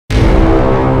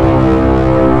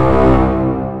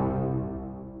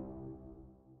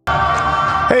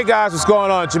Hey guys, what's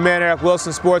going on? Jermaine Eric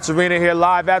Wilson Sports Arena here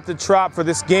live at the Trop for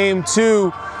this Game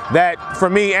 2 that, for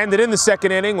me, ended in the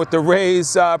second inning with the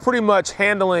Rays pretty much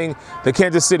handling the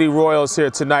Kansas City Royals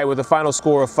here tonight with a final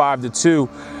score of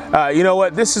 5-2. You know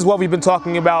what? This is what we've been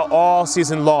talking about all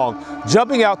season long.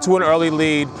 Jumping out to an early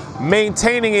lead,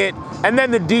 maintaining it, and then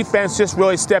the defense just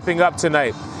really stepping up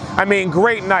tonight. I mean,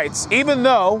 great nights. Even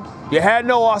though you had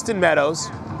no Austin Meadows,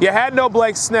 you had no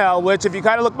Blake Snell, which if you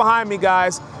kind of look behind me,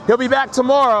 guys, he'll be back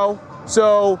tomorrow.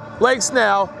 So Blake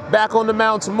Snell back on the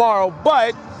mound tomorrow.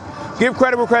 But give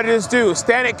credit where credit is due.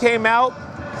 Stanek came out,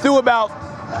 threw about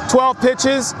 12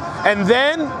 pitches, and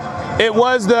then it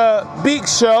was the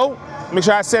Beeks show. Make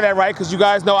sure I say that right, because you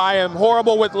guys know I am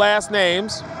horrible with last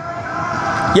names.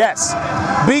 Yes,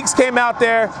 Beeks came out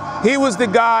there. He was the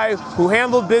guy who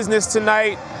handled business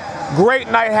tonight.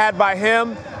 Great night had by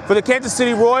him. For the Kansas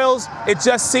City Royals, it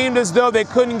just seemed as though they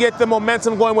couldn't get the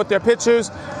momentum going with their pitchers,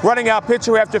 running out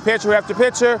pitcher after pitcher after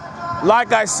pitcher.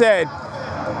 Like I said,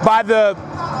 by the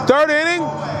third inning,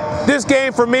 this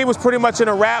game for me was pretty much in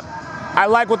a wrap. I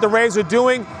like what the Rays are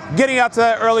doing, getting out to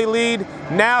that early lead,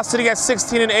 now sitting at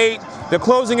 16-8. They're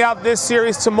closing out this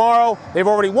series tomorrow. They've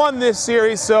already won this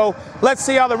series, so let's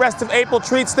see how the rest of April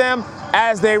treats them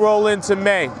as they roll into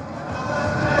May.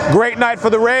 Great night for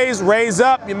the Rays. Rays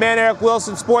up. Your man Eric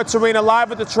Wilson Sports Arena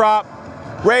live at the Trop.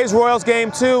 Rays Royals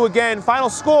Game 2. Again, final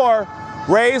score,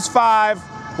 Rays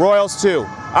 5, Royals 2.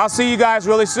 I'll see you guys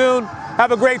really soon.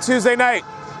 Have a great Tuesday night.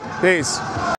 Peace.